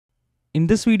In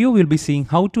this video, we'll be seeing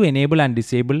how to enable and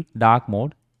disable dark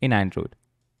mode in Android.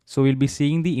 So we'll be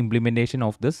seeing the implementation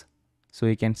of this. So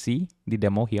you can see the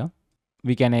demo here.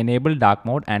 We can enable dark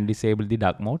mode and disable the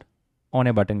dark mode on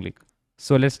a button click.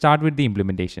 So let's start with the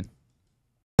implementation.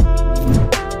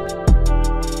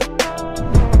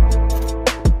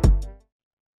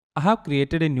 I have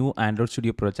created a new Android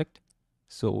Studio project.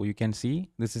 So you can see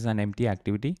this is an empty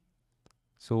activity.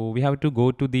 So we have to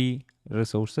go to the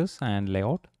resources and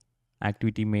layout,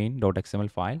 activity main.xml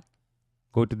file,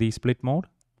 go to the split mode,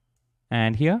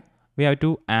 and here we have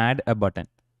to add a button.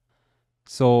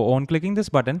 So on clicking this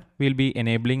button, we'll be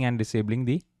enabling and disabling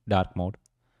the dark mode.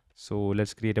 So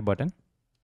let's create a button.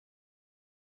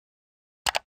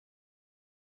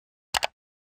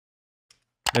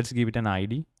 Let's give it an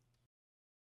ID.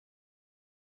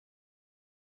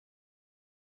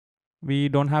 We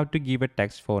don't have to give a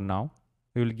text for now.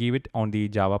 We will give it on the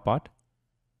Java part.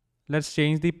 Let's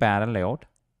change the parent layout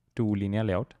to linear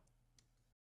layout.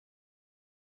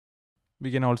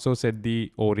 We can also set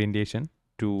the orientation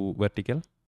to vertical.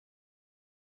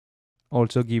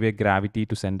 Also give a gravity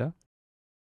to center.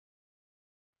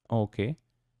 Okay.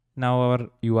 Now our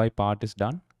UI part is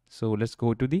done. So let's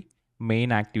go to the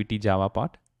main activity Java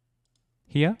part.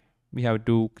 Here we have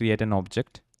to create an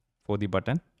object for the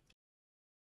button.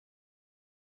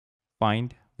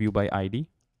 Find view by ID,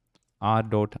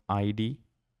 r.id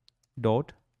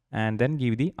dot, and then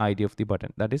give the ID of the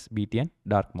button, that is BTN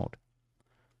dark mode.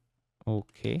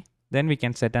 Okay. Then we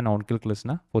can set an on-click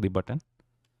listener for the button.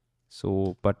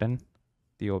 So button,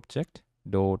 the object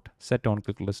dot set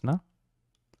on-click listener,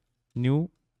 new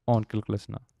on-click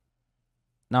listener.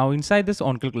 Now inside this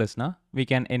on-click listener, we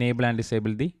can enable and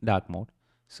disable the dark mode.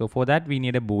 So for that we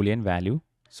need a boolean value.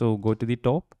 So go to the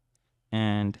top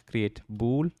and create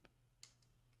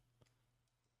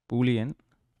boolean,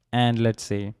 and let's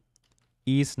say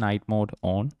is night mode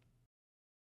on.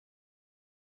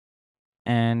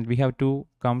 And we have to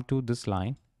come to this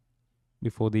line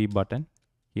before the button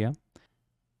here.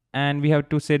 And we have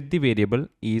to set the variable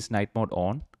is night mode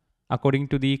on according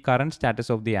to the current status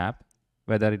of the app,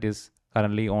 whether it is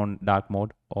currently on dark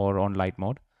mode or on light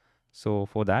mode. So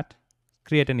for that,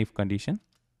 create an if condition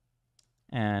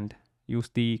and use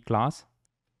the class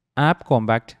app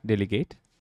compact delegate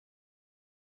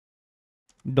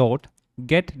dot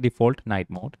get default night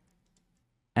mode,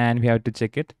 and we have to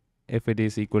check it if it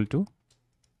is equal to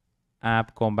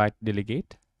app compact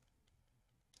delegate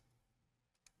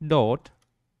dot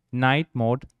night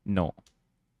mode no.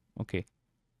 Okay.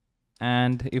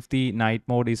 And if the night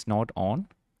mode is not on,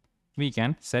 we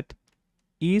can set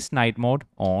is night mode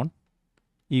on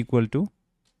equal to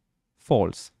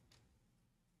false.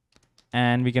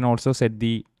 And we can also set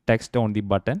the text on the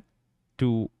button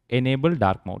to enable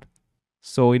dark mode.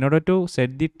 So in order to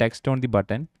set the text on the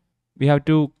button, we have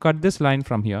to cut this line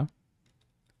from here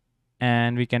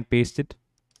and we can paste it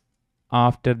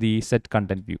after the set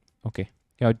content view. Okay.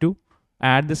 You have to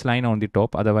add this line on the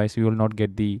top, otherwise you will not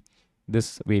get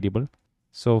this variable.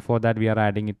 So for that we are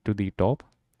adding it to the top.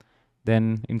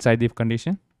 Then inside the if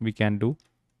condition, we can do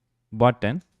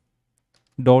button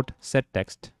dot set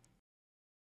text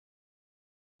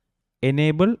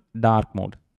enable dark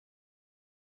mode.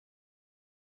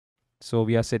 So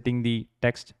we are setting the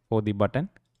text for the button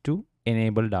to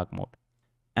enable dark mode.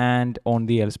 And on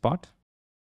the else part,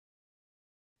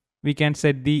 we can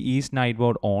set the is night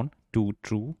mode on to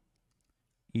true.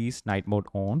 Is night mode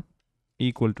on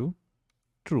equal to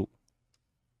true.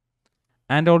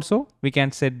 And also we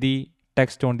can set the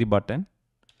text on the button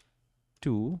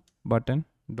to button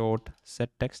dot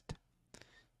set text,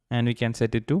 and we can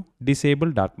set it to disable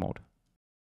dark mode.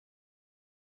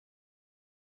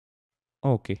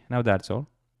 Okay, now that's all.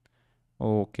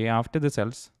 Okay, after this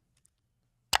else,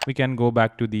 we can go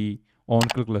back to the on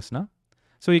click listener.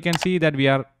 So you can see that we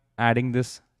are adding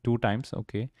this 2 times.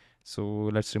 Okay,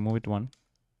 so let's remove it one.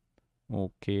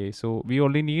 Okay, so we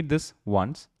only need this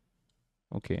once.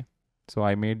 Okay, so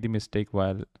I made the mistake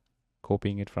while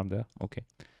copying it from there. Okay,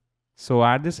 so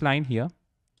add this line here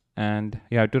and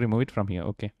you have to remove it from here.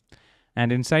 Okay,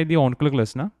 and inside the on click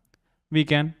listener, we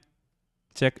can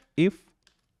check if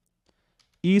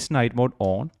is night mode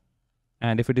on,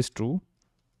 and if it is true,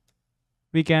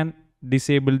 we can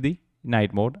disable the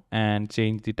night mode and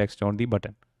change the text on the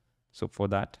button. So for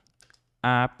that,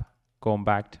 app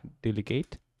compact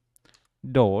delegate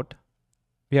dot,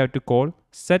 we have to call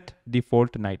set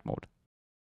default night mode.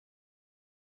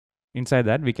 Inside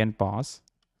that we can pass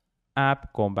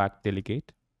app compact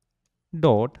delegate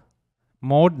dot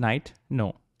mode night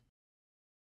no.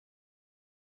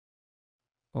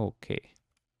 Okay,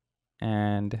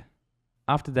 and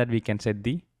after that we can set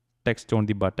the text on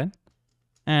the button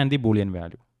and the boolean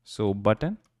value. So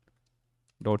button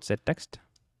dot set text.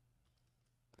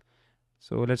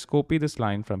 So let's copy this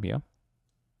line from here.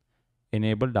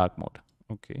 Enable dark mode.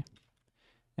 Okay.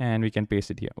 And we can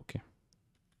paste it here. Okay.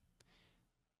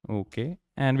 Okay.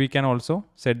 And we can also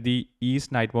set the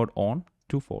is night mode on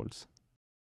to false.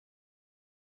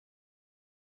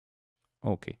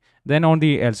 Okay. Then on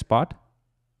the else part,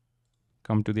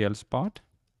 come to the else part.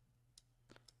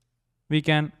 We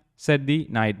can set the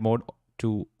night mode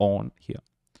to on here.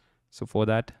 So for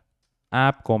that,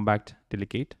 app compact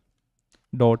delegate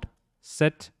dot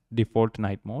set default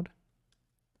night mode.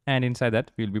 And inside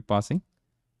that, we'll be passing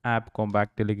app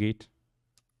compact delegate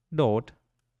dot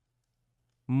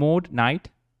mode night.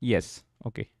 Yes.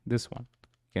 Okay. This one.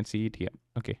 You can see it here.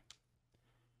 Okay.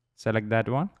 Select that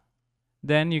one.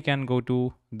 Then you can go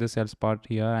to this else part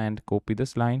here and copy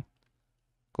this line,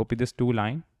 copy this two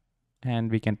line, and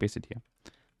we can paste it here.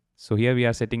 So here we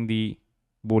are setting the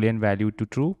boolean value to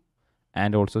true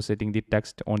and also setting the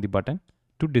text on the button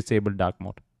to disable dark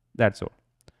mode. That's all.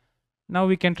 Now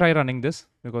we can try running this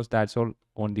because that's all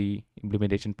on the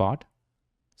implementation part.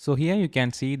 So here you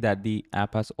can see that the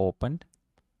app has opened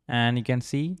and you can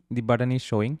see the button is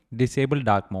showing disable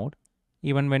dark mode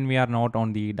even when we are not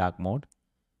on the dark mode.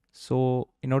 So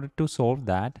in order to solve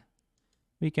that,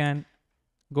 we can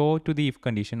go to the if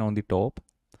condition on the top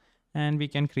and we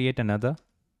can create another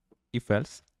if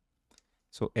else.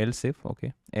 So else if,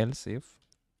 okay, else if,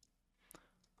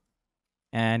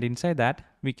 and inside that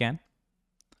we can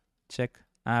check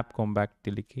app compact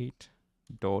delegate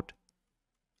dot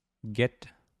get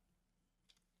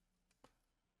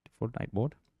default night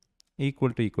mode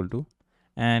equal to,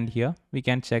 and here we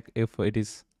can check if it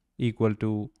is equal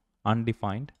to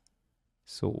undefined.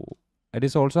 So it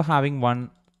is also having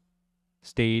one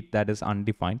state that is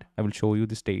undefined. I will show you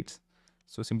the states.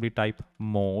 So simply type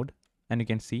mode and you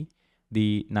can see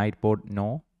the night mode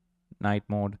no, night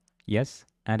mode yes,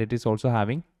 and it is also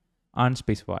having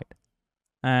unspecified,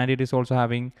 and it is also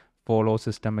having follow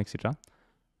system etc.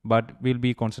 But we'll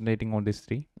be concentrating on these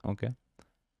three. Okay.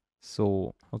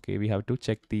 So okay, we have to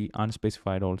check the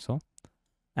unspecified also,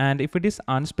 and if it is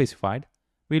unspecified,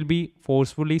 we'll be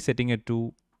forcefully setting it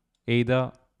to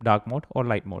either dark mode or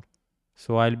light mode.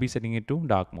 So I'll be setting it to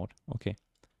dark mode. Okay.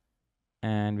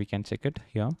 And we can check it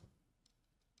here.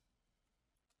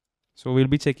 So we'll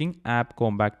be checking app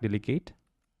compact delegate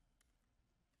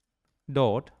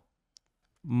dot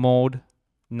mode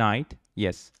night.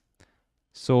 Yes.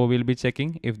 So we'll be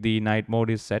checking if the night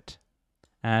mode is set,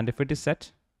 and if it is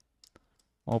set,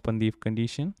 open the if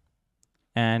condition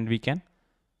and we can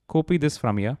copy this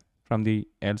from here, from the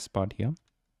else part here,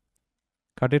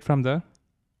 cut it from there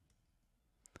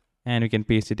and we can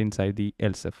paste it inside the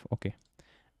else if. Okay.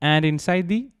 And inside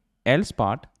the else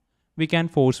part, we can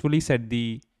forcefully set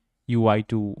the UI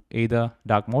to either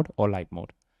dark mode or light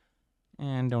mode.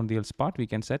 And on the else part, we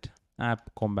can set app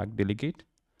compact delegate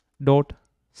dot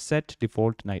set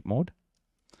default night mode,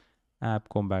 app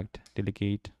compact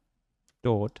delegate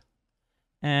dot,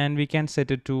 and we can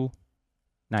set it to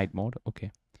night mode.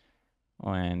 Okay.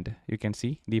 And you can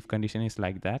see the if condition is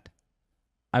like that.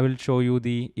 I will show you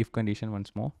the if condition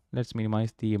once more. Let's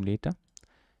minimize the emulator.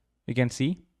 You can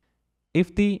see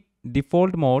if the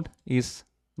default mode is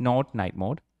not night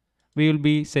mode, we will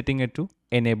be setting it to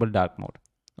enable dark mode.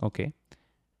 Okay.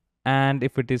 And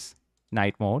if it is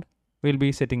night mode, we'll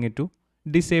be setting it to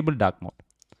disable dark mode.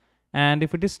 And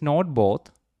if it is not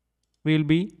both, we'll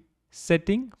be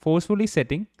forcefully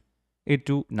setting it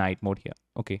to night mode here.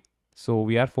 Okay. So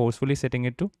we are forcefully setting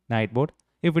it to night mode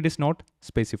if it is not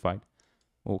specified.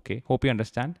 Okay. Hope you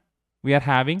understand. We are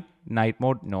having night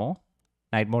mode no,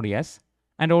 night mode yes,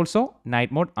 and also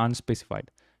night mode unspecified.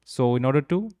 So in order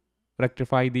to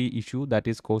rectify the issue that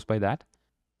is caused by that,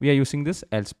 we are using this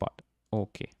else part.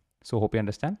 Okay. So hope you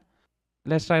understand.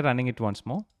 Let's try running it once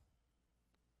more.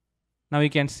 Now you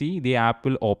can see the app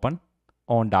will open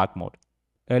on dark mode.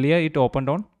 Earlier it opened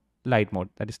on light mode,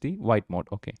 that is the white mode.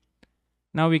 Okay.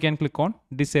 Now we can click on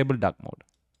disable dark mode.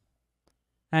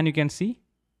 And you can see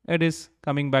it is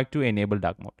coming back to enable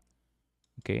dark mode.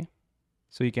 Okay.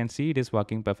 So you can see it is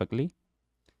working perfectly.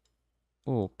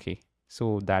 Okay.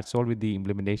 So that's all with the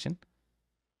implementation.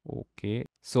 Okay.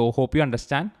 So hope you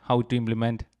understand how to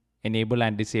implement enable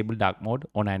and disable dark mode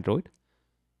on Android.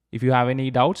 If you have any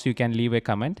doubts, you can leave a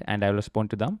comment and I will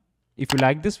respond to them. If you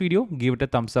like this video, give it a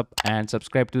thumbs up and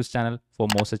subscribe to this channel for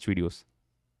more such videos.